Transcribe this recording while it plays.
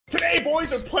Today,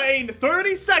 boys, are playing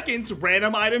 30 seconds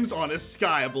random items on a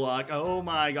skyblock. Oh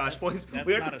my gosh, boys.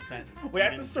 We have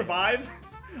to survive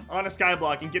on a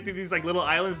skyblock and get through these like little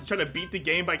islands and try to beat the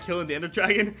game by killing the ender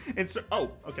dragon. And so,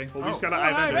 okay, well, we just got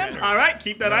an ender. All right,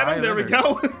 keep that item. There we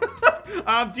go.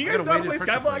 Do you guys know how to play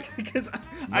skyblock? Because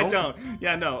I don't.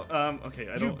 Yeah, no. Okay,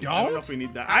 I don't know if we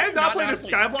need that. I have not played a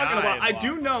skyblock in a while. I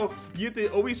do know you have to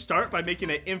always start by making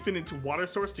an infinite water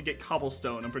source to get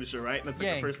cobblestone. I'm pretty sure, right? That's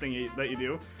like the first thing that you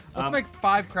do. Let's make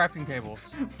 5 crafting tables.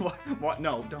 What?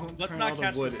 No, don't. Let's turn not all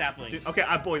catch the wood. the saplings. Dude, okay,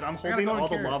 boys, I'm holding all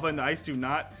the lava and the ice. Do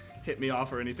not hit me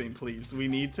off or anything, please. We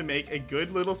need to make a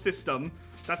good little system.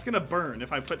 That's gonna burn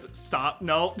if I put stop.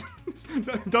 No,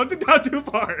 don't do that too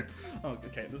far. Oh,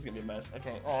 okay, this is gonna be a mess.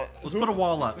 Okay, let's put a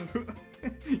wall up.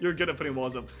 You're good at putting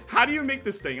walls up. How do you make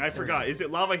this thing? I forgot. Is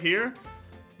it lava here?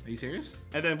 Are you serious?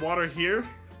 And then water here?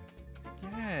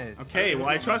 Yes. Okay, well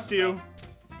I trust you.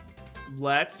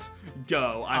 Let's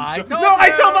go. I still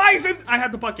have ice in. I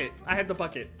had the bucket.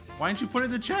 Why didn't you put it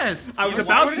in the chest? I was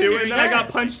about to, and then I got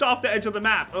punched off the edge of the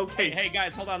map. Okay. Hey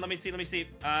guys, hold on. Let me see.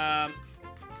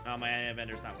 Oh, my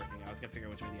ender's not working. I was gonna figure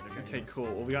out which way the ender. Okay, cool.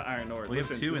 Well, we got iron ore. We have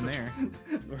 2 in there.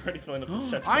 We're already filling up this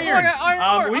chest.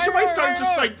 Iron. We should probably start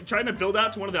just like trying to build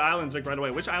out to one of the islands like right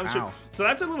away. Which island should? So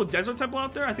that's a little desert temple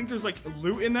out there. I think there's like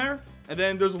loot in there, and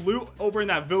then there's loot over in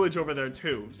that village over there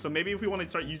too. So maybe if we want to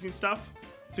start using stuff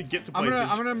to get to places.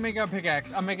 I'm gonna make a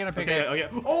pickaxe. I'm making a pickaxe. Okay.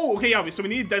 Oh, okay. Yeah. So we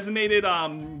need a designated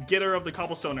getter of the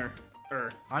cobblestoner.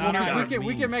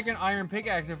 We can make an iron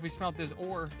pickaxe if we smelt this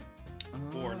ore.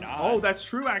 Or not. Oh, that's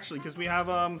true actually, because we have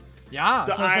the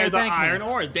iron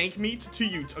ore. Thank meat to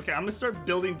you. Okay, I'm gonna start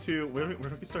building to where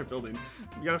do we start building?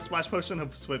 We got a splash potion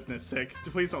of swiftness. Sick.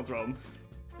 Please don't throw them.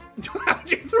 How'd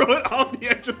you throw it off the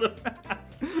edge of the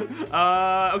map?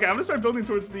 Okay, I'm gonna start building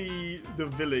towards the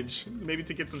village, maybe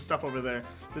to get some stuff over there.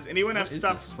 Does anyone have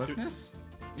stuff? Swiftness?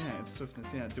 Yeah, it's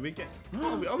swiftness. Yeah. Do we get?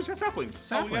 Oh, we just got saplings.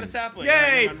 Oh, we got a sapling.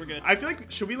 Yay! Right, we're good. I feel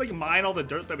like should we like mine all the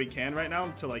dirt that we can right now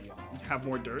to like have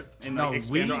more dirt and like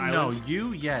expand our island?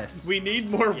 Yes. We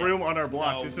need more room on our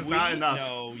block. This is not enough.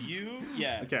 No,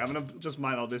 yes. Okay, I'm gonna just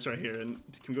mine all this right here. And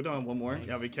can we go down one more? Nice.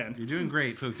 Yeah, we can. You're doing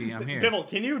great, Pookie. I'm here. Biffle,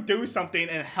 can you do something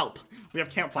and help? We have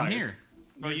campfires. I'm here.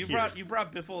 Oh, you brought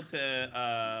Biffle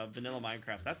to vanilla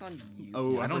Minecraft. That's on you.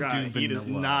 Oh, I forgot. He does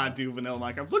not do vanilla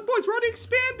Minecraft. Look, boys, we're already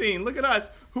expanding. Look at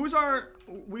us.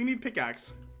 We need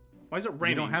pickaxe. Why is it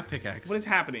raining? We don't have pickaxe. What is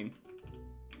happening?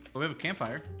 Well, we have a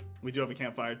campfire. We do have a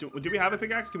campfire. Do we have a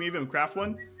pickaxe? Can we even craft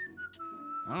one?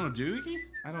 I don't know. Do we?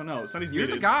 I don't know. Sonny's You're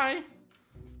muted. the guy.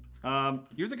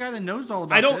 You're the guy that knows all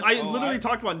about this. I literally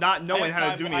talked about not knowing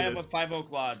how to do any of this. I have a 5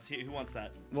 oak logs. Who wants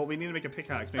that? Well, we need to make a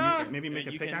pickaxe. Maybe make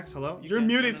a pickaxe. Hello? You're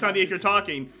muted, Sunny, if you're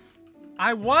talking.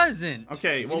 I wasn't.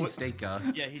 Okay, well, steak. Yeah,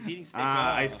 he's eating steak.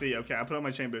 I see. Okay, I put on my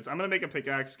chain boots. I'm gonna make a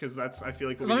pickaxe because that's I feel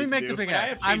like what we need to do. Let me make the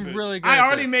pickaxe. I'm really good. I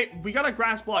already made. We got a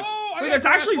grass block. Oh, wait, that's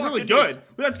actually really good.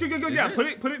 That's good. Yeah,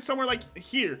 put it somewhere like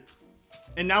here,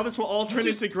 and now this will all turn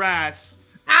into grass.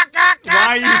 Why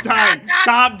are you dying?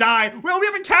 Stop dying. Well, we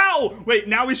have a cow. Wait,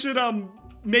 now we should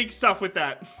make stuff with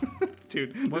that.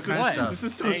 Dude, this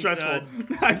is so stressful.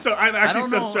 I'm actually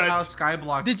so stressed.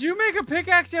 Skyblock. Did you make a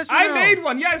pickaxe yesterday? I made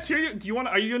one. Yes. Here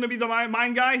are you gonna be the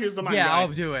mine guy? Here's the mine guy. Yeah, I'll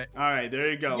do it. All right,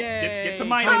 there you go. Yay. Get to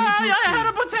mining. I had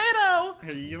a potato.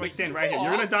 Here, you like stand right here.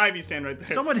 You're gonna die if you stand right there.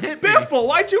 Someone hit me. Biffle,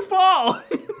 why'd you fall?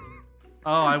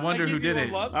 Oh, I wonder who did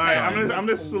it. All right, I'm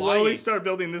gonna slowly start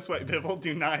building this way. Biffle,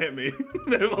 do not hit me.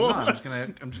 Biffle. No, I'm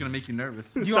just gonna make you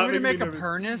nervous. Do you want me to make a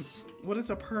furnace? What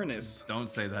is a furnace? Don't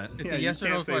say that. It's a yes or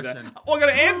no question. Oh, I got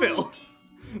an anvil.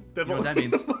 Biffle, you know what that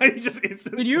means? Why you just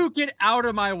instantly... Can you get out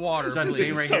of my water, please?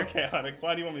 This is so chaotic.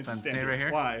 Why do you want me to stand right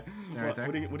here? Why? Stand right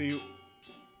there. What do you...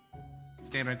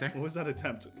 Stand right there. What was that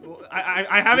attempt?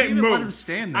 I haven't moved. Let him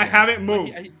stand there. I haven't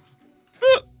moved.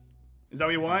 Is that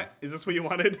what you want? Is this what you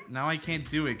wanted? Now I can't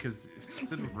do it because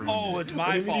it's in room. Oh, it's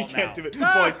my fault. You can't do it.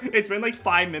 Boys, it's been like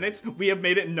 5 minutes. We have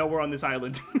made it nowhere on this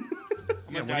island.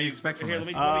 Yeah, what do you expect from us? Let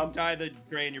me dye the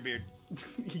gray in your beard.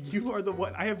 You are the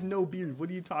one. I have no beard. What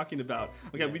are you talking about?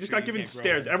 Okay, we just got given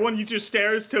stairs. Everyone use your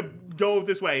stairs to go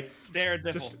this way.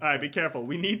 Just all right, be careful.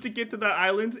 We need to get to that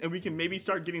island and we can maybe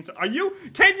start getting some. Can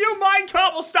you mine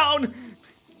cobblestone?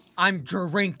 I'm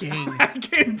drinking. I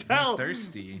can tell. I'm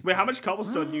thirsty. Wait, how much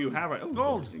cobblestone do you have? Right? Oh,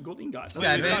 gold. Gold ingots.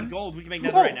 7. We got gold. We can make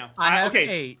nether right now. I have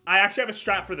 8. I actually have a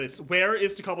strat for this. Where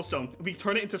is the cobblestone? We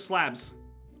turn it into slabs.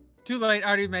 Too late. I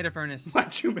already made a furnace.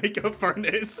 Why'd you make a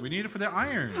furnace? We need it for the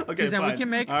iron. Okay, then we can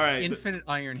make infinite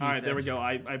iron. All right, there we go.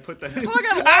 I put that. Look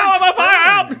at Ow, I'm on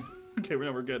fire! Help! Okay,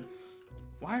 we're good.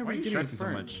 Why are we getting so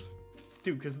much?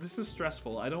 Dude, because this is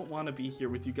stressful. I don't want to be here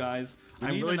with you guys.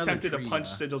 I'm really tempted to punch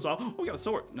sigils off. Oh, we got a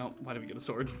sword. No, why did we get a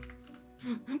sword?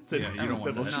 Yeah, you don't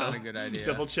want that. That's not a good idea.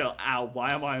 Biffle, chill. Ow,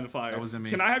 why am I on fire? That wasn't me.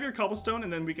 Can I have your cobblestone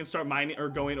and then we can start mining or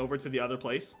going over to the other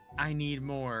place? I need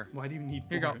more. Why do you need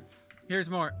Here you more? go. Here's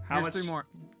more. How Here's much? 3 more.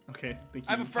 Okay, thank you.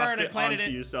 I have a You fern, tossed I it planted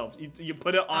onto it. yourself. You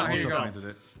put it onto here you go.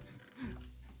 yourself.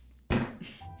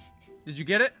 Did you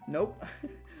get it? Nope.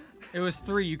 It was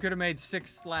 3. You could have made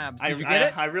 6 slabs. Did you get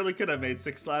it? I really could have made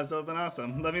 6 slabs. That would have been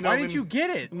awesome. Let me know. Why didn't you get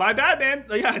it? My bad, man.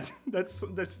 Yeah,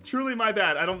 that's truly my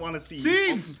bad. I don't want to see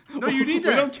Seeds! No, you need that.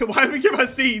 We don't care. Why do we care about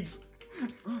seeds?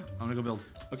 I'm gonna go build.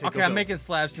 Okay, go I'm build. making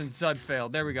slabs since Zud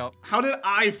failed. There we go. How did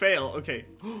I fail? Okay.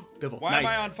 Bibble, Why nice. am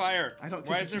I on fire? I don't.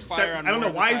 Why is there fire on I don't know. more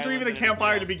of Why this is there even a island than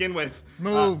campfire to anything begin with?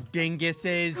 Move,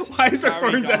 dinguses. Why is there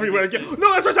Sorry, ferns everywhere again? donkeys.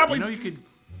 No, that's our You saplings.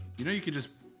 know you could just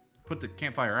put the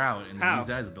campfire out and How? use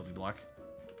that as a building block.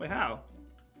 Wait, how?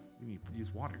 You need to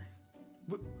use water.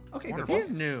 Okay, Water Bibble. He's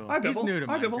new. Hi, He's Bibble. new to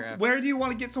Hi, Bibble. Minecraft. Where do you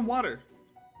want to get some water?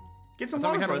 Get some I thought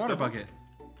water we had for a us, water Bibble. bucket.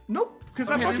 Nope, because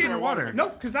Oh, that we had bucket. infinite water.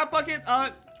 Nope, because that bucket.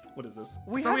 What is this?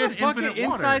 We thought have we a had bucket infinite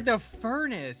water. inside the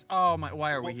furnace. Oh my!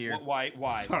 Why are we here? Why?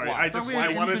 Sorry, Why? I just we had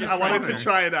I wanted infinite to water.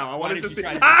 try it out. I wanted did to you see.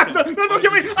 try to Ah, do no, it? don't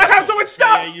kill me! I have so much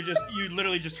stuff. Yeah, you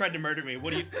literally just tried to murder me.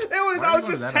 What do you? I was you just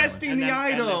go to that testing the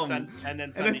item. And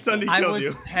then And then Sunday I killed was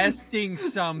you. testing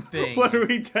something. What are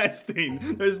we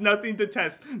testing? There's nothing to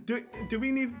test. Do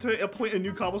we need to appoint a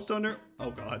new cobblestoner? Oh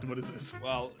God, what is this?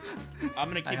 Well, I'm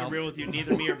gonna keep it helped. real with you.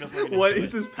 Neither me or Biff are gonna What do is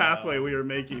it, this so- pathway we are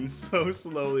making so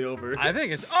slowly over? I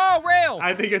think it's rail.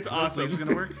 I think it's Is awesome. Oak leaves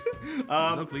gonna work? Is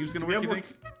Oak leaves gonna do we work? have You more-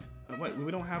 think? Wait,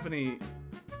 we don't have any.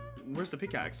 Where's the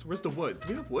pickaxe? Where's the wood? Do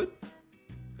we have wood?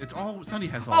 It's all Sunny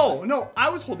has all. Oh no, I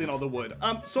was holding all the wood.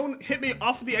 Someone hit me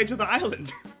off the edge of the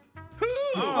island.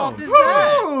 Whose fault is Who?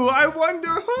 that? I wonder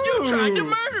who. You tried to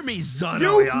murder me, son.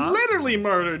 You literally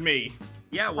murdered me.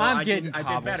 Yeah, well, I'm I getting did better.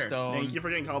 cobblestone. Thank you for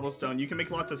getting cobblestone. You can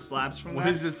make lots of slabs from What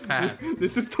that. is this path?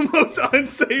 This is the most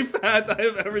unsafe path I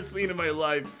have ever seen in my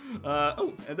life.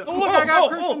 And then, Oh, look, I got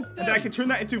crimson and then I can turn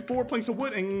that into 4 planks of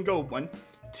wood and go 1,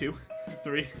 2,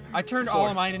 3. I turned 4. all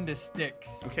of mine into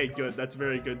sticks. Okay, good. That's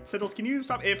very good. Siddles, can you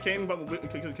stop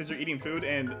AFKing because you're eating food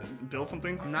and build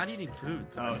something? I'm not eating food.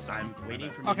 So Oh, sorry. I'm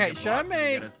waiting for me Okay, to should I blossom to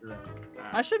get make- us to the-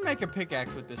 I should make a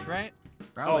pickaxe with this, right?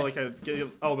 Probably.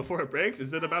 Before it breaks?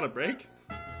 Is it about a break?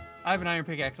 I have an iron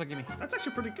pickaxe. Look at me. That's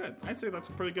actually pretty good. I'd say that's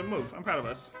a pretty good move. I'm proud of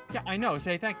us. Yeah, I know.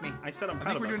 Say thank me. I said I'm I proud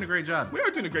think of we're us. doing a great job. We are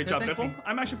doing a great Yeah, job, thank Biffle. you.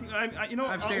 I'm actually,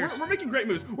 Upstairs. we're making great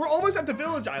moves. We're almost at the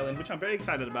village island, which I'm very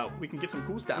excited about. We can get some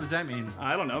cool What stuff. does that mean?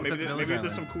 I don't know. What's Maybe at the maybe village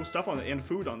there's some island? cool stuff on and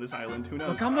food on this island. Who knows?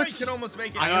 Look how I much. can almost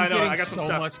make it. I know, I am know, getting I got some so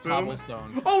stuff. much Boom.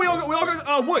 cobblestone. Oh, we all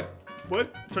got wood. Wood.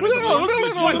 Turn Look into at wood.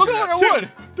 wood. Look at wood.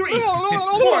 2, 3, Look at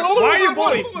 4. wood. Why are you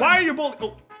bullying? Why are you bullying?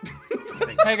 Oh.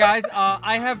 Hey guys,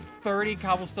 I have 30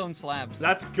 cobblestone slabs.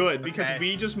 That's good because Okay.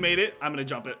 we just made it. I'm gonna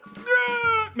jump it.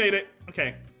 Made it.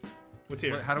 Okay. What's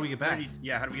here? How do we get back?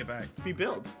 Yeah, how do we get back? We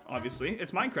build, obviously.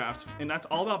 It's Minecraft, and that's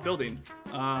all about building.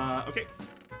 Okay.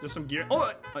 There's some gear.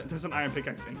 Oh, there's an iron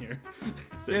pickaxe in here.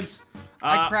 Sick. Dibs.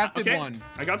 I crafted okay. one.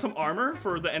 I got some armor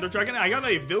for the Ender Dragon. I got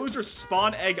a villager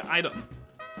spawn egg item.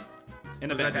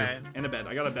 And a What does bed. that do? And a bed.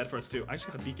 I got a bed for us too. I just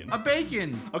got a beacon. A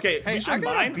bacon. Okay, Hey, we I should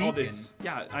got a mine all beacon. this.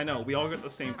 Yeah, I know. We all got the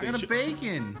same I thing. got a Should-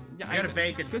 bacon. Yeah, I got a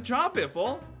bacon. Good job,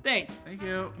 Biffle. Thanks. Thank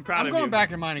you. I'm proud I'm of going you. back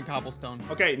to mining cobblestone.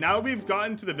 Okay, now that we've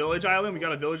gotten to the village island, we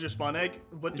got a villager spawn egg.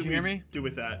 What Did do you we hear me? do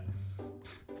with that?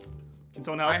 Can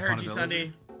someone help? I heard you,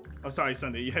 Accountability. Sunday. Oh, sorry,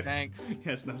 Sunday. Yes. Thanks.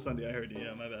 Yes, no, Sunday. I heard you.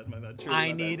 Yeah, my bad. My bad. Truly, I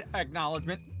my need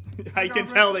acknowledgement. bad. I can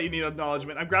tell that you need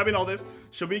acknowledgement. I'm grabbing all this.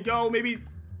 Should we go maybe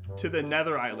to the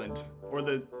Nether Island or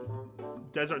the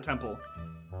Desert Temple?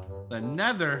 The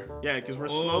Nether. Yeah, because we're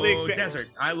slowly Oh, expanding. desert.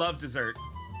 I love dessert.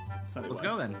 Sunday, Let's why?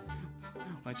 go then.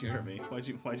 Why'd you hurt me? Why'd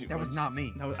you? That was not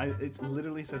me. No, it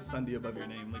literally says Sunday above your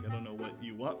name. Like I don't know what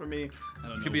you want from me. I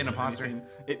don't know. Could be an what imposter. anything-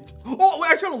 Oh, wait,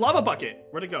 I just got a lava bucket.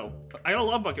 Where'd it go? I got a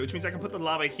lava bucket, which means I can put the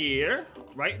lava here,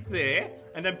 right there,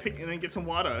 and then get some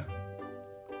water.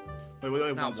 Wait,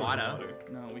 Not one source of water.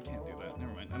 No, we can't do that.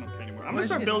 Never mind. I don't care anymore. I'm What gonna is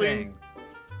start it building. saying?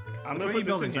 I'm Which gonna way are put you this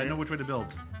building in so I here. know which way to build?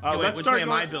 Wait, Let's which start way am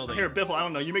going. I building? Here, Biffle. I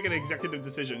don't know. You make an executive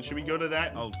decision. Should we go to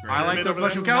that? Oh, great. I like Pyramid the over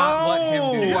mushroom there? cow. Not let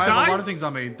him do Did you I have die? a lot of things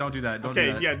on me. Don't do that. Don't do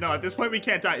Okay, that. yeah, no. At this point, we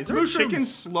can't die. Is there a Mushrooms. chicken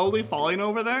slowly falling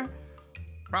over there?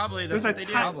 Probably. That's There's what a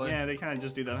they tiny. do. Yeah, they kind of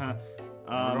just do that, huh?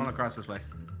 We're going across this way.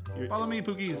 you're- Follow me,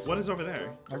 Pookies. What is over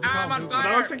there? I'm on That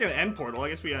fire. looks like an end portal. I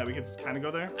guess we could kind of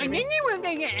go there. I think you were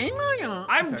getting I'm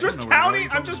I'm Okay, just I don't know where counting. to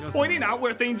go. I'm just Go pointing somewhere. out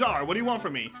where things are. What do you want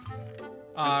from me?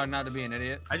 not to be an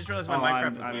idiot. I just realized Oh, my Minecraft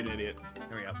I'm was an muted. idiot.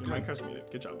 There we go. Your Minecraft's muted.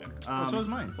 Good job, man. so is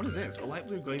mine. What is this? A light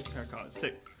blue glazed terracotta.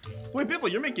 Sick. Wait,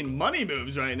 Biffle, you're making money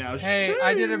moves right now. Hey, Sheesh.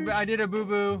 I did a boo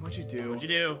boo. What'd you do? What'd you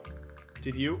do?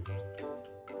 Did you?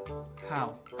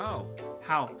 How? Oh.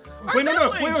 How? Wait,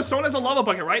 no. Someone has a lava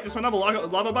bucket, right? Does someone have a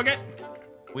lava bucket?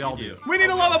 We all do. We need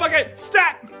a lava bucket.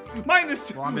 Stat. Mine this.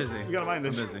 Well, I'm busy. We gotta mine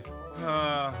this. I'm busy.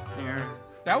 Here.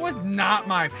 That was not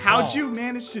my fault. How'd you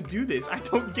manage to do this? I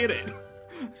don't get it.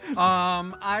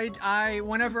 And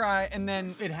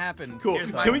then it happened. Cool.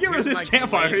 Can we get rid of this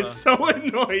campfire? It's so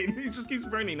annoying. It just keeps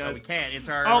burning us. We can't. It's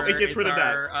our. Oh, it gets rid of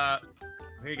that.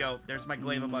 Here you go. There's my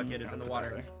glaiva bucket. It's in the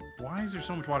water. Why is there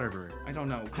so much water everywhere? I don't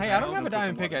know. Hey, I don't have a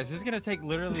diamond pickaxe. This is gonna take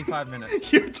literally 5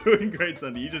 minutes. You're doing great,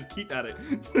 Sunday. You just keep at it.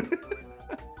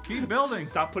 Keep building.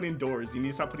 Stop putting doors. You need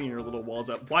to stop putting your little walls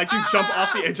up. Why'd you jump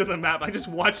off the edge of the map? I just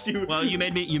watched you. Well, you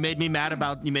made me mad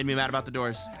about the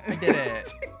doors. I did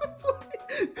it.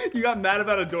 You got mad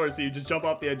about a door, so you just jump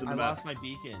off the edge of the map. I lost my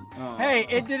beacon. Oh. Hey,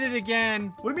 it did it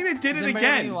again. What do you mean it did it Does anybody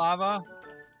again? have any lava?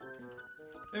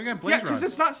 We got blaze Yeah, because rods.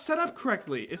 it's not set up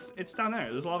correctly. It's down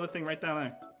there. There's a lava thing right down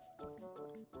there.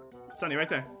 Sunny, right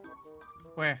there.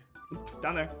 Where?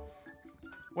 Down there.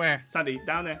 Where? Sunny,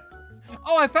 down there.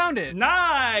 Oh, I found it.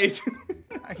 Nice!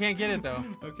 I can't get it though.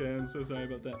 Okay, I'm so sorry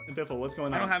about that. And Biffle, what's going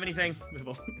on? I don't have anything.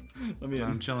 Biffle, let me in.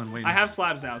 I'm chilling, waiting. I have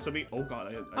slabs now, so oh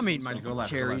god. I'm eating my Go left,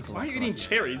 cherries. Why are you eating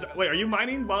cherries? Wait, are you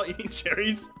mining while eating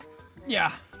cherries?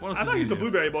 Yeah. What else I is thought he he's a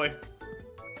doing? blueberry boy.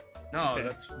 No, Okay.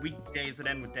 that's weekdays that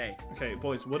end with day. Okay,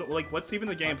 boys, what's even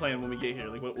the game plan when we get here?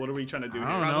 Like, what are we trying to do I here?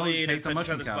 don't know. Probably Take the touch each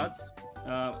mushroom other's cow.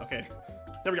 butts. Okay.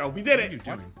 There we go. We did What are you it.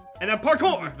 doing? And then What is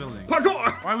parkour. this building?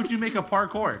 Parkour. Why would you make a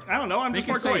parkour? I don't know. I'm Make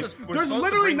just it parkouring. safe. We're There's supposed to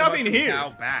literally bring the nothing mushroom here. cow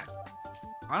back.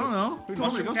 I don't know. Who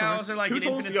told me to Mushroom go cows somewhere? are like Who an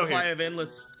told us to infinite go supply here? of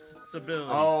endless stability.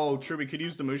 Oh, true. We could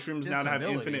use the mushrooms now to have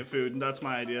Disability. infinite food. That's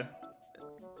my idea.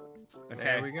 Okay.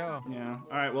 There we go. Yeah.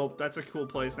 All right. Well, that's a cool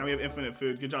place. Now we have infinite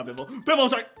food. Good job, Biffle. Biffle,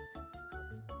 sorry.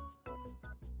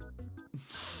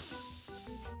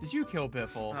 Did you kill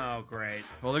Biffle? Oh, great.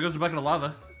 Well, there goes a bucket of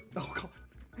lava. Oh god.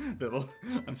 Biffle,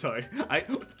 I'm sorry.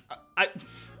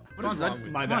 What is wrong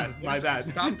with My you? bad. My bad.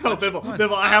 Stop No, punching.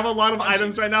 Biffle, I have a lot of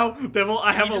items right now. Biffle,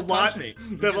 I have a just lot. punched me.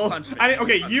 You just punched me. Biffle,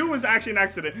 okay, Punched you me. was actually an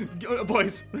accident.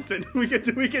 Boys, listen, we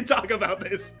can talk about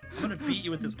this. I'm gonna beat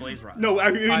you with this blaze rod. No,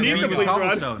 you I need mean, the with blaze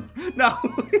rod. cobblestone. No,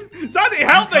 Sandy,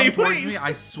 help me, Come towards please. me,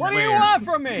 I swear. What do you want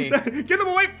from me? Get them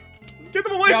away. Get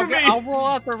them away Yeah, from me. I'll roll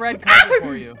out the red carpet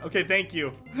for you. Okay, thank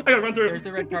you. I gotta run through. Here's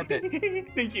the red carpet.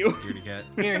 Thank you. Scaredy cat.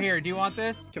 Here. Do you want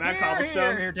this? Can I have Here,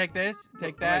 cobblestone? Here, take this.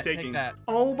 Take What am I that. taking? Take that.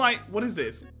 Oh my, what is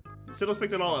this? Siddle's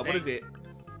picked it all up. What is it?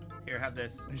 Here, have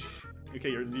this. Okay,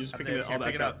 you're just Have picking this. it all Here, pick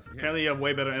back it up. up. Here. Apparently you have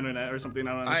way better internet or something.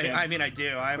 I don't understand. I mean, I do.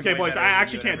 Okay, boys, I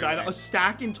actually can't die. A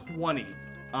stack in 20.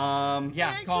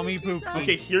 Yeah, call me poop.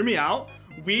 Okay, hear me out.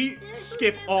 We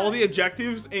skip all the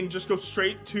objectives and just go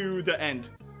straight to the end.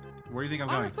 Where do you think I'm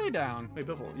going? Honestly, down. Wait,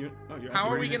 Biffle, you're How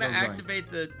Where are do we you think gonna I was going? activate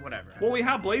the whatever? Well, we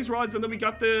have blaze rods and then we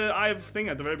got the eye of thing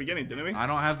at the very beginning, didn't we? I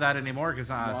don't have that anymore because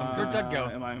Where'd that go?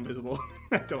 Am I invisible?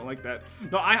 I don't like that.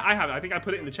 No, I have it. I think I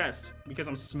put it in the chest because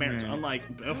I'm smart, Yeah.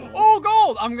 unlike Biffle. Oh,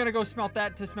 gold! I'm gonna go smelt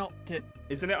that to smelt it.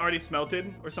 Isn't it already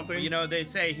smelted or something? You know, they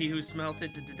say he who smelt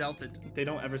it dealt it. They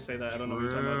don't ever say that. I don't know what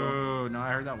you're talking about. Though. No,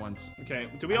 I heard that once. Okay,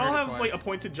 do we I all heard it have like twice.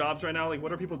 appointed jobs right now? Like,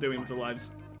 what are people doing with their lives?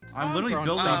 I'm literally throwing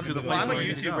building stuff through the into place Well, I'm a where you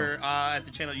need to go. YouTuber at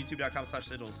the channel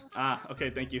youtube.com/siddles. Ah, okay,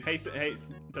 thank you. Hey, hey,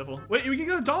 Biffle. Wait, we can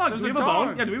get a dog. There's do we a have a bone?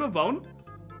 dog. Yeah, do we have a bone?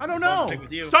 I don't Well, know. stick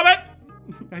with you. Stop it!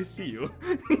 I see you.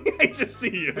 I just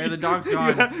see you. Hey, the dog's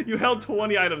gone. You held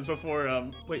 20 items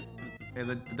before. Wait, Hey,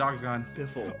 the dog's gone.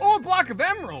 Biffle. Oh, a block of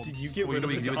emeralds. Did you get What rid do of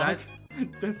we the do with dog?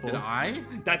 Did Biffle. I?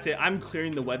 That's it. I'm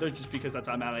clearing the weather just because that's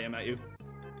how mad I am at you.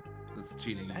 That's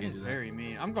cheating. You That can't is do very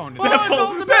mean. I'm going to. Oh, it's Biffle!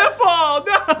 ultimate! Biffle!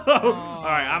 No! Oh, All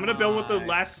right, I'm gonna build with the my.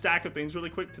 last stack of things really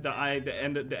quick to the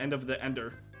end of the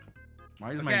ender.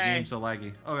 Why is my Okay. game so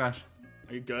laggy? Oh gosh.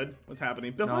 Are you good? What's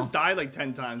happening? Biffle No. has died like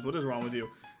 10 times. What is wrong with you?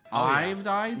 I've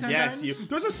died 10 Yes, times? you.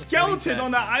 There's a skeleton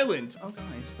on that island. Oh,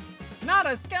 guys. Not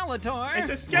a Skeletor. It's a What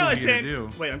are you skeleton. gonna do?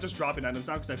 Wait, I'm just dropping items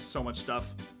now because I have so much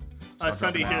stuff. Stop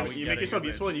Sunday, dropping here, items. you Wow, make you yourself gotta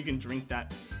useful and you can drink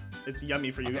that. It's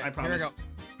yummy for you, Okay, I here we promise. go.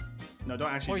 No,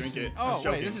 don't actually drink it. I Oh, was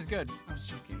joking. wait, this is good. I was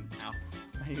joking. Ow.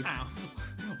 Ow.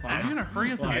 Are you gonna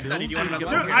hurry up Why? and Here, Sonny, build? do you want so another can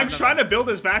one? Dude, Here, I'm another trying to build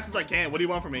as fast as I can. What do you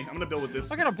want from me? I'm gonna build with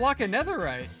this. I got a block of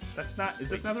netherite. That's not. Is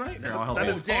this netherite? Here, I'll help That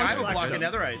you. is Dang, I have a polished block of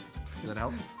blackstone. netherite. Does that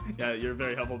help? Yeah, you're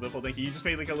very helpful, Biffle. Thank you. You just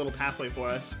made like a little pathway for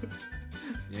us.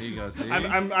 There you go. See?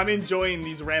 I'm enjoying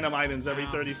these random items every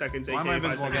 30 seconds, Why am aka I 5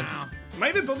 invisible seconds. again? Am I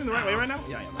even building the right way right now?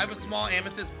 Yeah, I am. I have a small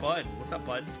amethyst bud. What's up,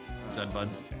 bud? Said bud.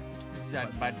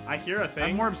 Zed, bud. I hear a I have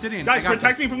thing. more obsidian. Guys, I got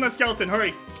protect this. me from that skeleton.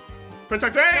 Hurry.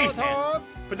 Protect me. Skeletor.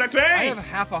 Protect me. I have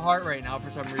half a heart right now for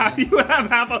some How reason. you have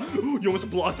half a... You almost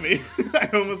blocked me. I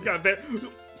almost got bit.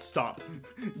 Stop.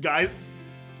 Guys.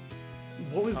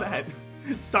 What was that?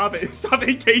 Stop it. Stop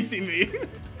encasing me.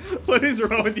 What is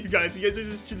wrong with you guys? You guys are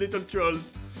just little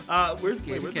trolls. Where'd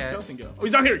the skeleton go? Oh,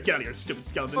 he's out here. Get out of here, stupid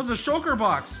skeleton. Oh, there's a shulker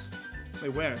box. Wait,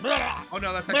 where? Oh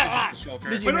no, that's actually just a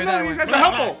shulker. Wait, no, these guys are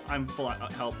helpful. I'm full.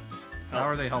 Help. How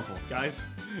are they helpful? Guys,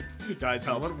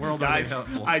 help. What world guys, are they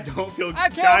helpful? I don't feel. I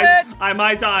killed guys, it. I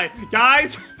might die.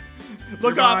 Guys,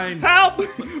 look You're up. fine. Help,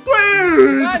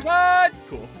 please.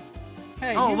 Cool.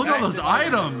 Hey, Oh, look at all those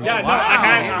items. Yeah, wow. no,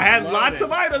 I had Loaded. lots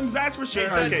of items. That's for sure. Hey,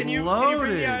 son, Okay. can you bring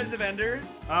Loaded. the Eyes of Ender?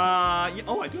 Yeah,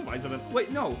 oh, I do have eyes of it.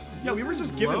 Wait, no. Yeah, we were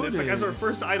just given this like as our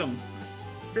first item.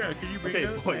 Yeah, can you bring Okay,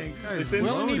 those? boys, Thanks. listen. We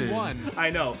only need Loaded. one. I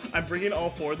know. I'm bringing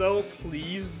all 4 though.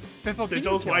 Please, Piffle, can you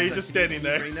Sigils, why are you just standing Can you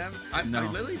there? bring them? No.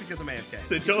 Literally because I'm AFK.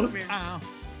 Sigils, Come here. Ow.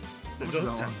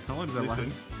 Sigils. How long does that Listen,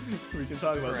 last? we can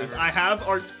talk about this. Forever. I have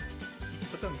our.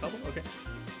 Put them in couple. Okay.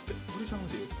 What is wrong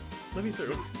with you? Let me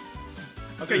through.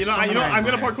 Okay, There's so I'm many gonna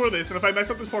items. parkour this, and if I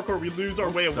mess up this parkour, we lose our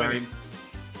way of sorry. winning.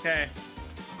 Okay.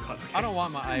 Oh, God, okay. I don't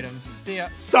want my items. See ya.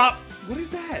 Stop! What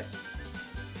is that?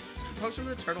 Potion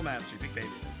of the Turtle Master, big baby.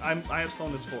 I have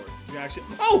slowness 4. You actually.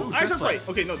 Oh, Ooh, I just chest plate.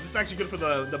 plate. Okay, no, this is actually good for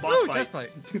the boss Ooh, fight. chest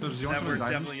plate. Does you want Then some we're of these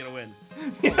items? definitely gonna win.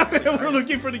 Yeah, we're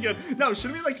looking pretty good. No,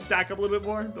 shouldn't we like stack up a little bit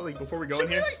more, like before we go in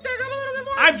here? stack up a little bit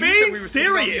more? I'm You said being we were skipping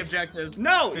all the serious. objectives.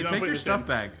 No, Hey, you don't take put your this stuff in.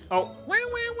 bag. Oh,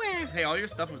 Hey, all your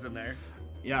stuff was in there.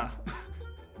 yeah.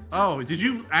 Oh, did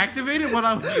you activate it when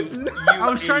I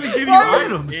was trying to idiot. give you Why-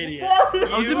 items? Idiot.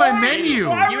 I was in my menu.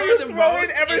 Why You were are you the throwing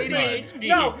most everything? ADHD.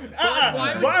 No,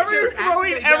 Why would why you were you just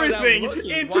throwing activate without everything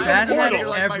looking? into Why the That's would you not do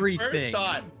portal? like my everything. first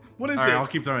thought? What is All right, I'll this?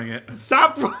 keep throwing it.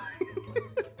 Stop throwing.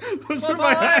 Those are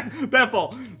my hand.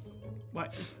 Bethel.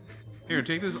 What? Here,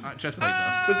 take this chest plate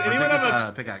though. Does Or anyone take have this,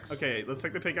 a pickaxe? Okay, let's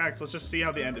take the pickaxe. Let's just see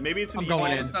how they end. Maybe it's an I'm easy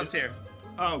going All end. the stuff's here.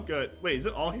 Oh, good. Wait, is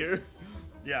it all here?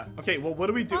 Yeah. Okay, well, what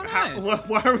do we do? Oh, How, nice.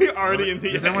 why are we already in the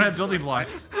Does end? anyone have building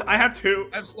blocks? I have 2.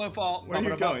 I have slow fall. Where are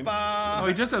you going? Oh,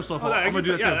 he does have slow Oh, fall. that I'm gonna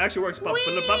do that yeah, too. that actually works. It's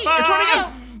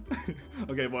running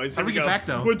Okay, boys, How here do we get go. back,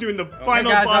 though? We're doing the Hey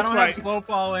final guys, I boss don't fight. have slow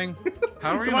falling.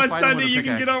 How are we Come gonna on, fight him Sunday, with a you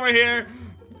can get pickaxe? over here.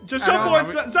 Just I jump don't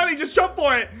for have it, Sunday. Just jump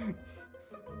for it.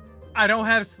 I don't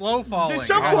have slow falling. Just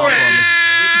jump I'll for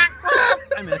help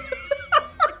it. I missed.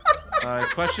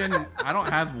 Question: I don't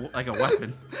have like a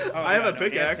weapon. Oh, I have yeah, a no,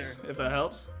 pickaxe, answer. if that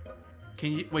helps.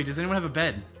 Can you wait? Does anyone have a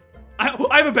bed? I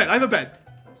have a bed. I have a bed.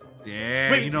 Yeah,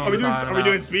 Wait, you know are what we I'm doing? talking Are we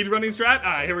doing about. speed running strat?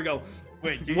 All right, here we go.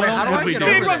 Wait, do you What have how do I we get do?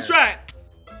 over Speed run there? strat.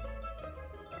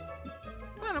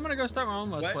 Man, I'm gonna go start my own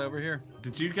let's What? play over here.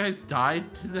 Did you guys die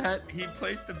to that? He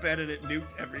placed the bed and it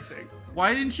nuked everything.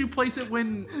 Why didn't you place it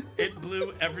when? It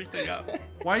blew everything up.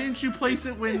 Why didn't you place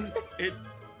it when? It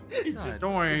Zud.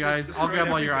 Don't worry, guys. I'll grab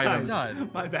all your items.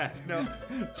 Zud. My bad. No.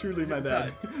 Truly my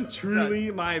bad.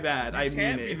 Truly my bad. I You mean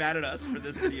can't be it. mad at us for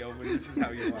this video when this is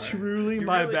how you are. Truly You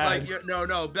my really, bad. Like,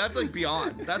 no, that's like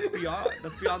beyond. That's beyond.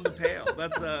 That's beyond the pale.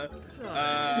 That's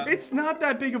It's not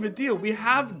that big of a deal. We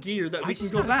have gear that I we can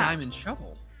just go got a back. diamond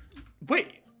shovel.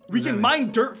 Wait, we can Really?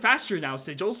 mine dirt faster now,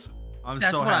 Sigils. I'm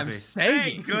That's so what happy. I'm saying.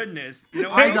 Thank goodness. You know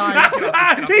I what? died.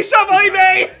 Ah, he's shoveling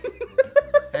me!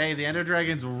 Hey, the Ender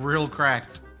Dragon's real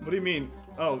cracked. What do you mean?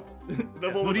 Oh,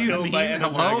 Bevel What was do you killed by mean? Ender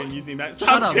Hello? Dragon using that. Shut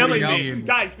Stop up, killing what do me, you mean?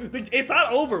 guys. It's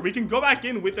not over. We can go back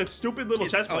in with a stupid little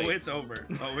chest Oh, plate. it's over.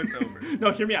 Oh, it's over.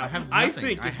 No, hear me out. have I nothing.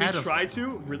 think I if had we a- try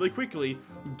to really quickly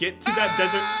get to that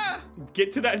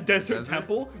desert Desert?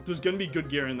 temple, there's gonna be good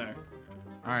gear in there.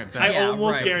 All right, I bet. Yeah,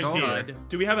 almost right. guarantee Don't. it.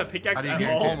 Do we have a pickaxe How do you at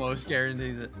guarantee all? it? Almost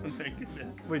guarantees it. Thank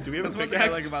goodness. Wait, do we have That's a one thing I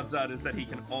like pickaxe? about Zud is that he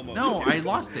can almost. No, I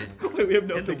lost it. Wait, we have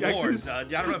no in the war, pickaxes.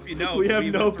 Zud. I don't know if you know. We but have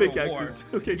no went through a pickaxes.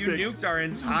 war. Okay, you sick. nuked our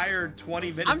entire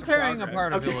 20 minutes. I'm of tearing progress.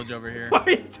 apart a Okay. village over here. Why are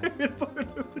you tearing apart the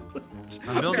village?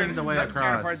 I'm building the way Zud's tearing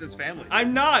apart across. this family.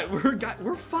 I'm not.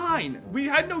 We're fine. We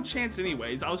had no chance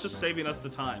anyways. I was just saving us the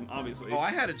time, obviously. Oh, I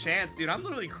had a chance, dude. I'm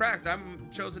literally cracked. I'm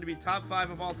chosen to be top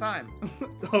 5 of all time.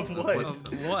 Of what?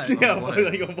 Of what? Yeah, Of what?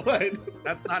 like of what?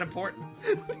 That's not important.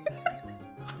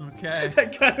 Okay.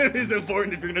 That kind of is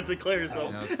important if you're gonna declare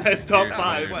yourself Yeah, it's as top weird.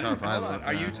 five. You're What? top five Hold on. of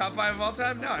Are you that. top 5 of all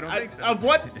time? No, I don't think so. Of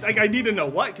what? Like I need to know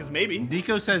what, because maybe.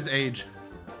 Nico says age.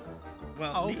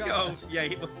 Well, Oh, Nico, gosh. yeah.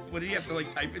 What did he have to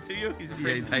like type it to you? He's Yeah,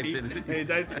 afraid he to typed speak. it.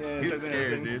 Hey, He was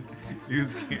scared, dude. He was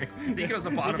scared. Nico's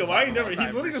a bottom. Nico, why are you five of never? all He's time,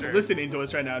 literally for just sure. listening to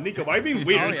us right now. Nico, why are you being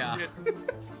weird? Oh yeah.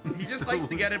 He just likes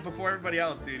to get it before everybody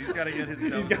else, dude. He's got to get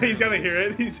his. He's gonna hear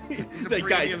it. He's a like,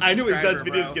 guys, premium I know what Zud's subscriber,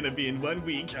 video is bro. gonna be in 1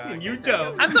 week, Yeah, and you okay.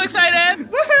 don't. I'm so excited!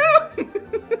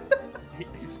 Woohoo! He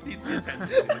just needs the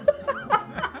attention.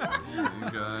 Dude.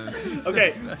 You guys.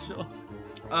 Okay. Special.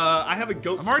 I have a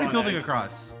goat. I'm already spawn building egg.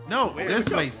 across. No, Where? this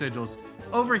way, Sigils.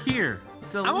 Over here.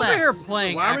 To the I'm left. over here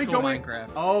playing Why are we actual going? Minecraft.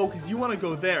 Oh, because you want to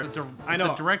go there. It's a I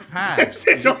know. direct path. You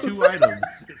Sigils. get 2 items.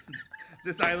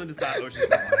 This island is not ocean.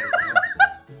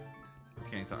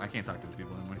 I can't talk to the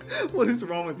people anymore. What is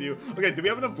wrong with you? Okay, do we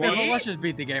have enough Well, blocks? let's just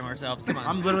beat the game ourselves. Come on.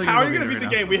 I'm literally. How are you gonna beat the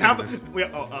game? We have. This.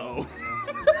 Oh.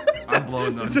 I'm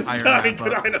blowing the This is iron not a map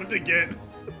good up. item to get.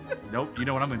 Nope. You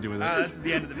know what I'm gonna do with it? This is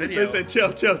the end of the video. Listen, chill.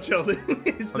 It's Hope not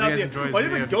you the guys end. enjoyed Why this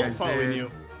do you have a video. If you goat guys following did.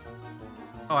 you?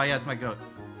 Oh yeah, it's my goat.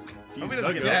 He's doesn't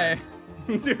dug get it it. up.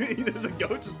 Yay. Dude, there's a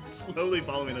goat just slowly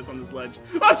following us on this ledge.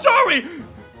 I'm sorry!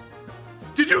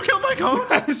 Did you kill my goat?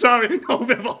 I'm sorry. No,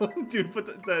 Bibble. Dude, put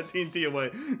the TNT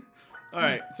away.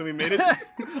 Alright, so we made it.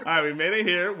 Alright, we made it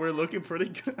here. We're looking pretty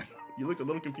good. You looked a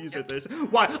little confused right there.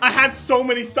 Why? I had so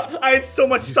many stuff. I had so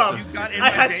much stuff. You got in I my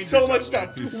had danger so zone, much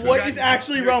stuff. man. What is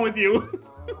actually wrong with you?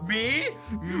 Me?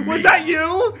 Was that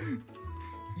you?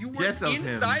 You were Yes, that was him.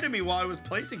 inside of me while I was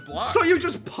placing blocks. So you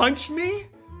just punched me?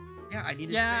 Yeah, I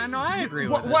needed. Yeah, space. no, I agree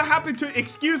with What happened to?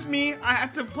 Excuse me. I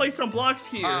had to place some blocks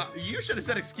here. You should have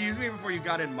said excuse me before you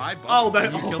got in my bubble. Oh,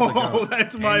 that. you killed the goat.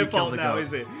 That's And my you killed fault the now, goat.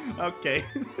 is it? Okay.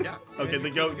 Yeah. Okay, the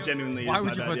goat genuinely Why is would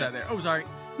my you bad, put yeah. that there? Oh, sorry.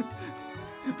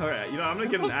 All right, you know I'm gonna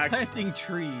get an axe. Planting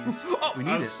trees. Oh, We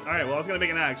need it. All right, well I was gonna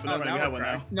make an axe, but Oh, never mind, now we have we're one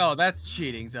now. cracked. No, that's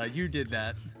cheating, Zud. You did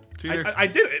that. Cheater. I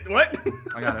did it. What?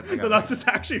 I got it, I got No, it. that's just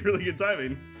actually really good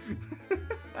timing.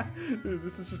 Dude,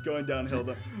 this is just going downhill.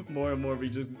 The more and more we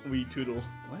tootle.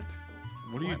 What?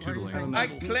 What are you Why are you tootling? trying to- I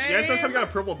claim. Yes, I got a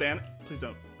purple band. Please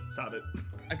don't. Stop it.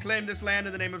 I claim this land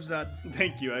in the name of Zud.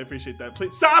 Thank you. I appreciate that.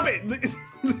 Please stop it.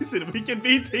 Listen, we can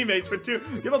be teammates for two.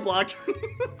 Give a block.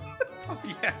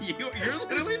 Yeah, you're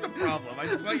literally the problem. I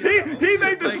just want you to know. he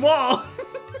made this Like, wall.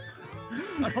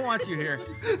 I don't want you here.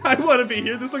 I want to be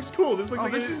here. This looks cool. This looks Oh,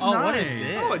 like this a, is Oh, what is nice.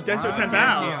 this? oh, a desert Wow. temple.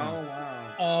 Oh,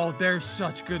 wow. Oh, there's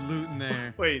such good loot in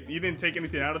there. Wait, you didn't take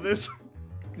anything out of this?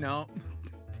 No.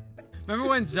 Remember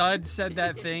when Zud said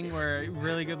that thing where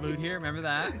really good loot here? Remember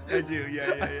that? I do.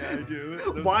 Yeah, I do.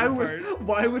 That was Why the would part.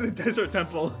 why would a desert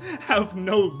temple have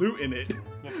no loot in it?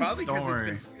 Well, probably Don't because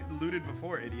worry. it's been looted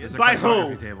before, idiot. There's a By who?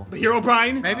 cartography table. Hero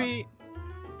Brian? Maybe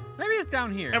it's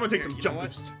down here. Everyone take Here, some you jump know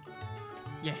what? boost.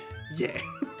 Yeah. Yeah.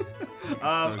 So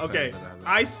excited Okay. that happened.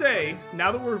 I say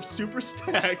now that we're super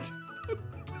stacked.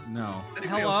 No. Does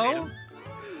anybody else Hello? hate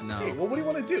him? No. Hey, well, what do you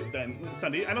want to do then,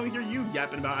 Sunday? I don't hear you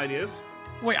yapping about ideas.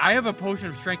 Wait, I have a potion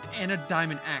of strength and a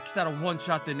diamond axe that'll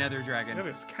one-shot the nether We dragon. have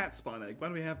this cat spawn egg. Why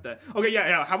do we have that? Okay,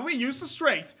 yeah. How about we use the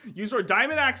strength? Use our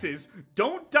diamond axes.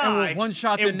 Don't die. we'll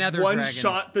one-shot the and nether dragon.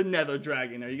 one-shot the nether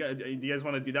dragon. Do you guys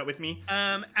want to do that with me?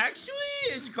 Actually,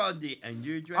 it's called the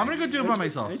Ender Dragon. I'm gonna go do it by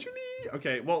myself.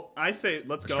 Okay, well, I say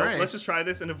let's go. Stray. Let's just try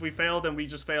this, and if we fail, then we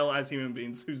just fail as human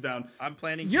beings. Who's down? I'm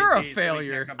planning. You're a TNT, so we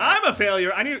failure. can't come back. I'm a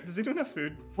failure. Does anyone have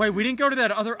food? Wait, we didn't go to that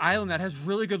other island that has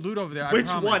really good loot over there. I Which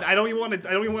promise. one? I don't even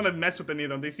want to mess with any of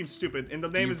them. They seem stupid. And the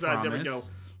name You is there we go. promise?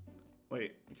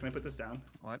 Wait, can I put this down?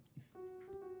 What?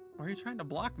 Why are you trying to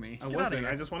block me? I Get outta wasn't. here.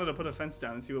 I just wanted to put a fence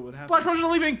down and see what would happen. Black Potion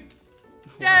leaving.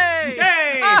 Yay!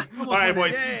 Yay! Ah, All right,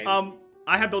 boys. Yay.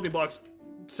 I have building blocks.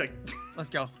 Sick. Let's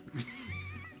go. All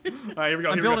right, here we go.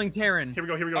 I'm here building we go. Terran. Here we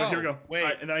go. Here we go. Here we Oh, go. wait. All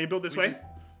right, and then you build this We way. just-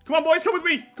 Come on, boys. Come with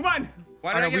me. Come on.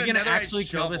 Why Are did I we get gonna another actually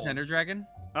kill this shovel? ender dragon?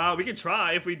 We can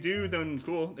try. If we do, then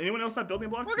cool. Anyone else have building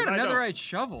blocks? Look at I another don't. right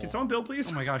shovel. Can someone build,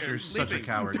 please? Oh my gosh, you're such a sleeping.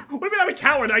 coward. What do you mean I'm a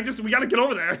coward? We gotta get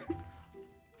over there. All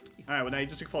right, well now you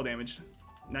just took fall damage.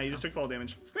 Now you just took fall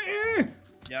damage.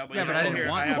 Yeah, but, Yeah, but I didn't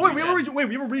want have to. Oh, wait, regen. we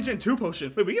have a regen 2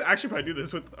 potion. Wait, we can actually probably do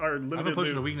this with our I have a limited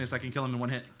potion of loot. weakness. I can kill him in one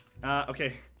hit.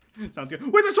 Okay, sounds good.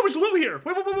 Wait, there's so much loot here.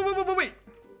 Wait.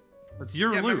 That's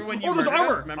your Yeah, loot. remember when you Oh, there's murdered us,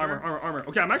 armor. remember? Armor.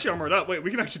 Okay, I'm actually armored up. Wait, we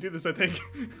can actually do this, I think.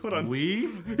 Hold on. We?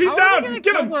 He's How are down. we gonna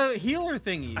Get kill him. the healer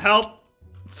thingies? Help.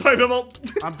 Sorry, Bibble.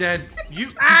 I'm dead. You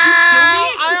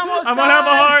I almost I'm on half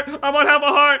a heart. I'm on half a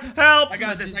heart. Help. I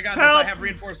got this. I Help. have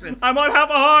reinforcements. I'm on half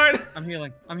a heart. I'm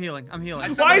healing. I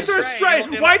Why is there a Stray.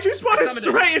 stray? Why'd you spawn I a summoned it.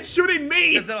 stray? It's shooting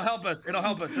me. Because it'll help us. It'll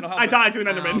help us. I died to an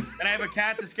Enderman. And I have a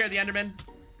cat to scare the Enderman.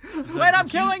 Wait, I'm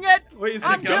killing it. Wait, is it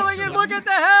I'm a goat? killing it. Look at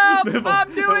the help. Bibble, I'm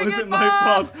that doing wasn't it, my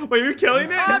Mom. fault. Wait, you're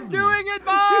killing it? I'm doing it,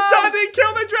 Mom. Somebody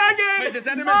kill the dragon! Wait, this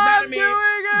Enderman's mad I'm at me. doing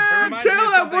it. Reminds me of Kill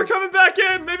him! something. We're coming back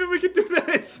in! Maybe we can do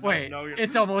this! Wait, No, you're-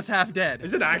 it's almost half dead.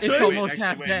 Is it actually? It's almost Actually,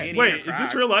 half wait, dead. me and Wait, Ian are is this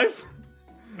cracked. real life?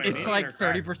 Wait, It's me and like Ian are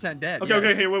cracked. 30% dead. Okay, yes.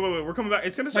 okay, here, wait. We're coming back.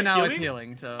 It's gonna But start now healing? it's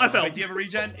healing, so. I fell. Wait, do you have a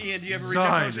regen? Ian, do you have a regen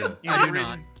Zod. potion? Ian, I do do you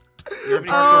not. You're a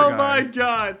Oh parkour my guy.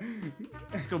 god!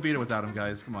 Let's go beat it without him,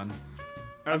 guys. Come on.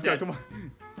 Alright, let's go, dead. come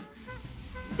on.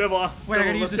 Bibble, Wait, I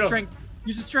gotta use let's the go. strength.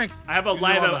 Use the strength. I have a Use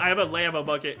lava. lava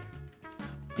bucket.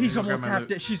 He's Go grab almost my half loot.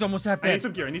 dead. She's almost half I need dead.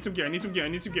 some gear, I need some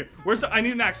gear. Where's the, I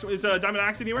need an axe. Is a diamond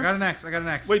axe I anywhere? got an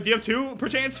axe. Wait, do you have 2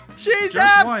 perchance? She's Just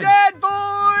half one. dead,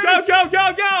 boys.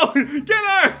 Go! Get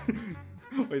her!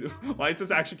 Wait, why is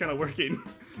this actually kind of working?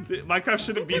 Minecraft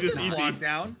shouldn't be this easy. Block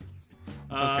down.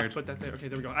 I'm so scared. Put that there. Okay,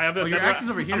 there we go. I have your axe is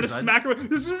over here, I'm gonna Zud. smack her.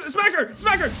 This is smack her!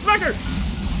 Smack her! Smack her!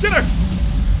 Get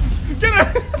her! Get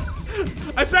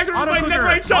her! I smacked her with my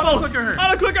never-right shovel.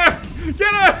 Auto-click her! Get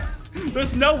her!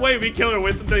 There's no way we kill her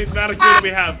with the amount of gear that we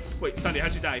have. Wait, Sunday,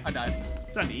 how'd you die? I died.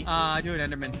 Sunday. Do an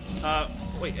Enderman.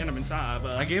 Wait, Enderman, stop.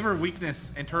 I gave her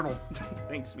weakness and turtle.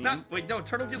 Thanks, man. Wait, no,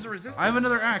 turtle gives a resistance. I have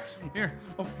another axe. Here.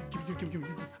 Oh, give me.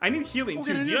 I need healing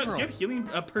too. Do you have healing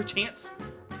per chance?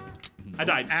 I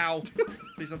died. Ow.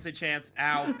 Please don't say chance.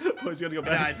 Ow. Boys, you gotta go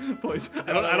back. Boys,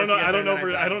 I don't know if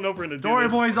we're gonna do Don't worry,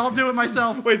 this. boys. I'll do it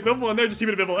myself. Wait, is Bibble in there? Just team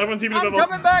it to Bibble. Everyone team it to Bibble. I'm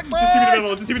coming back, boys. Just team it to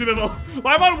Bibble. Just team it to Bibble.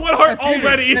 Well, I'm on 1 heart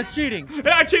already. That's cheating.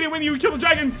 Yeah, I cheated when you killed the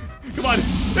dragon. Come on.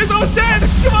 It's almost dead.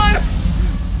 Come on.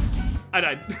 I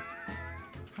died.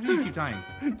 How do you keep dying?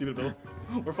 Team it to Bibble.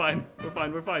 We're fine.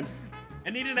 We're fine. I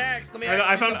need an axe. Let me.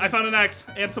 I found an axe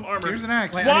and some armor. Here's an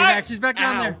axe. Wait, What? I need an axe. She's back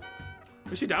down there.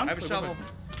 Is she down? I have a shovel.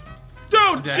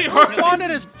 Dude, dead. she hurt. Spawned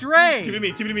a stray. Team to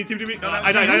me. No,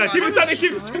 I died. Team to Sunday.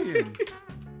 Team to Sunday.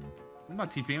 I'm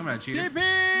not TPing. I'm not cheating.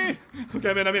 TP. Okay,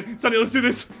 I'm in. Sunday, let's do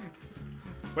this.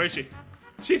 Where is she?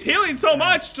 She's healing so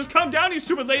much. Just calm down, you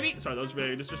stupid lady. Sorry, that was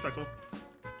very disrespectful.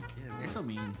 You're so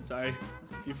mean. Sorry.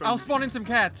 You from? I'll spawn in some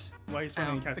cats. Why are you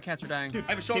spawning cats? The cats are dying. Dude,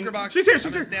 I have a shulker box. She's here.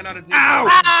 I'm gonna stand on a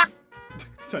Ow!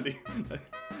 Sunday.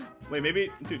 Wait,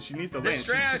 maybe, dude, she needs to land. This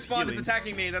stray I She's spawned is healing.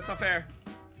 attacking me. That's not fair.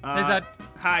 Hey, Zud.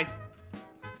 Hi.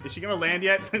 Is she gonna land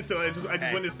yet? So I just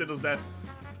witnessed Siddle's death.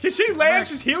 Can she land?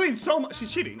 She's healing so much.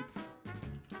 She's cheating.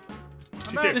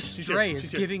 She's here. This She's stray here. is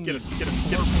She's here. giving Get me her. Get her.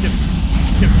 Get her.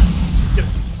 Get her. Get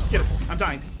her. Get her. I'm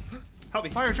dying. Help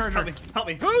me. Fire charger. Help me. Help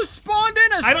me. Who spawned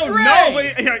in a stray? I don't know.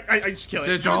 Wait, I just kill it.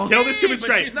 Sigil. Kill this stupid But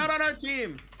stray. she's not on our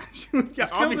team. Yeah, kill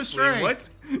the obviously. stray. What?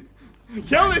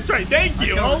 Kill this stray. Thank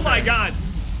you. killed Oh the my stray. god.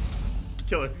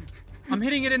 Kill her. I'm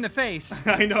hitting it in the face.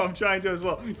 I know. I'm trying to as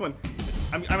well. Come on.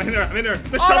 I'm in there. I'm in there.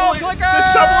 The Auto shovel. clicker!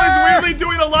 The shovel is weirdly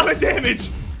doing a lot of damage.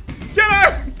 Get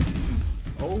her.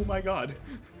 Oh my god.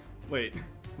 Wait.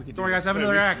 Don't worry, guys. I have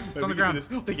another axe. It's on the ground.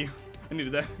 Oh, thank you. I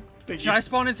needed that. Thank Should you. I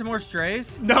spawn in some more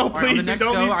strays? No, All right, on the please. You next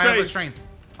don't go, need I have strays. strength.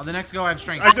 On the next go, I have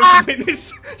strength. I just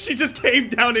witnessed. She just came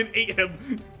down and ate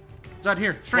him. Zud,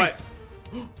 here. Strength.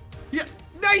 Yeah.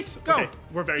 Nice. Go. Okay,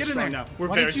 we're very Get in strong there. now. We're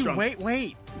Why very did you strong.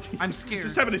 wait? I'm scared.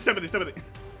 Just 70.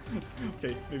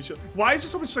 Okay, maybe she'll. Why is there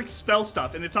so much like spell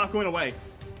stuff and it's not going away?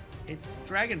 It's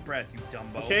dragon breath, you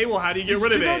dumbo. Okay, well, how do you get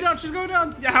rid of She's it? going down. She's going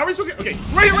down. Yeah, how are we supposed to? Okay,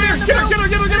 right here. Get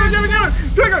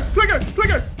her. Click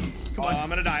her. Come Oh, on. I'm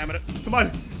gonna die. Come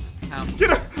on. Ow. Get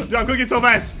her. Dude, I'm clicking so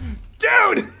fast.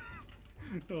 Dude.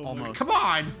 Oh my- Almost. Come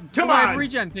on. Come I have on.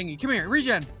 regen thingy. Come here,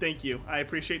 regen. Thank you. I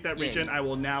appreciate that Yeah. regen. I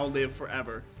will now live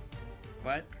forever.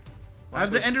 What? I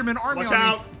have the Enderman army Watch on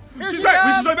out. me. Here She's she back.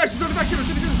 Wait, comes. she's on back. She's on back. Get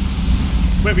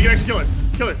her. Wait, we can actually kill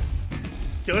her.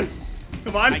 Kill her.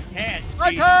 Come on. I can't. My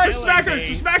She's turn. Just killing smack her. me.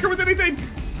 Just smack her with anything.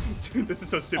 Dude, this is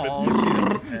so stupid. Oh, she's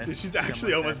almost dead. Dude, she's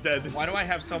actually almost dead. This Why do I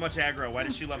have so much aggro? Why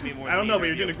does she love me more? I don't than know, but either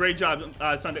you're of doing a you? great job,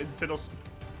 Sunday. Siddles.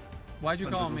 Why'd you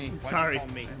call me? Why'd you Sorry. call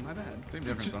me? My bad. Same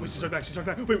difference. Wait, she's honestly. right back. She's right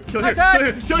back. Wait, kill her.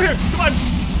 Attack! Kill her. Come on.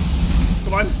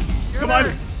 Come on. Come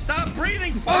on. Stop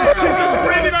breathing! Oh, she's just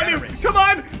breathing on Veteran. you. Come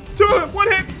on. 2,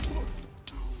 1 hit.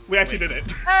 We actually did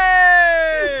it.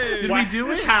 Hey! Did we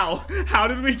do it? How? How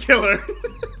did we kill her?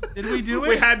 Did we do it?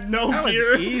 We had no That was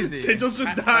gear. easy. Sigils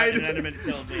just And died. Enderman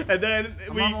killed me. And then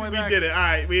we on my way back. did it. All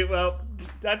right. Well,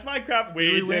 that's my crap.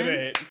 We Did we did win? it.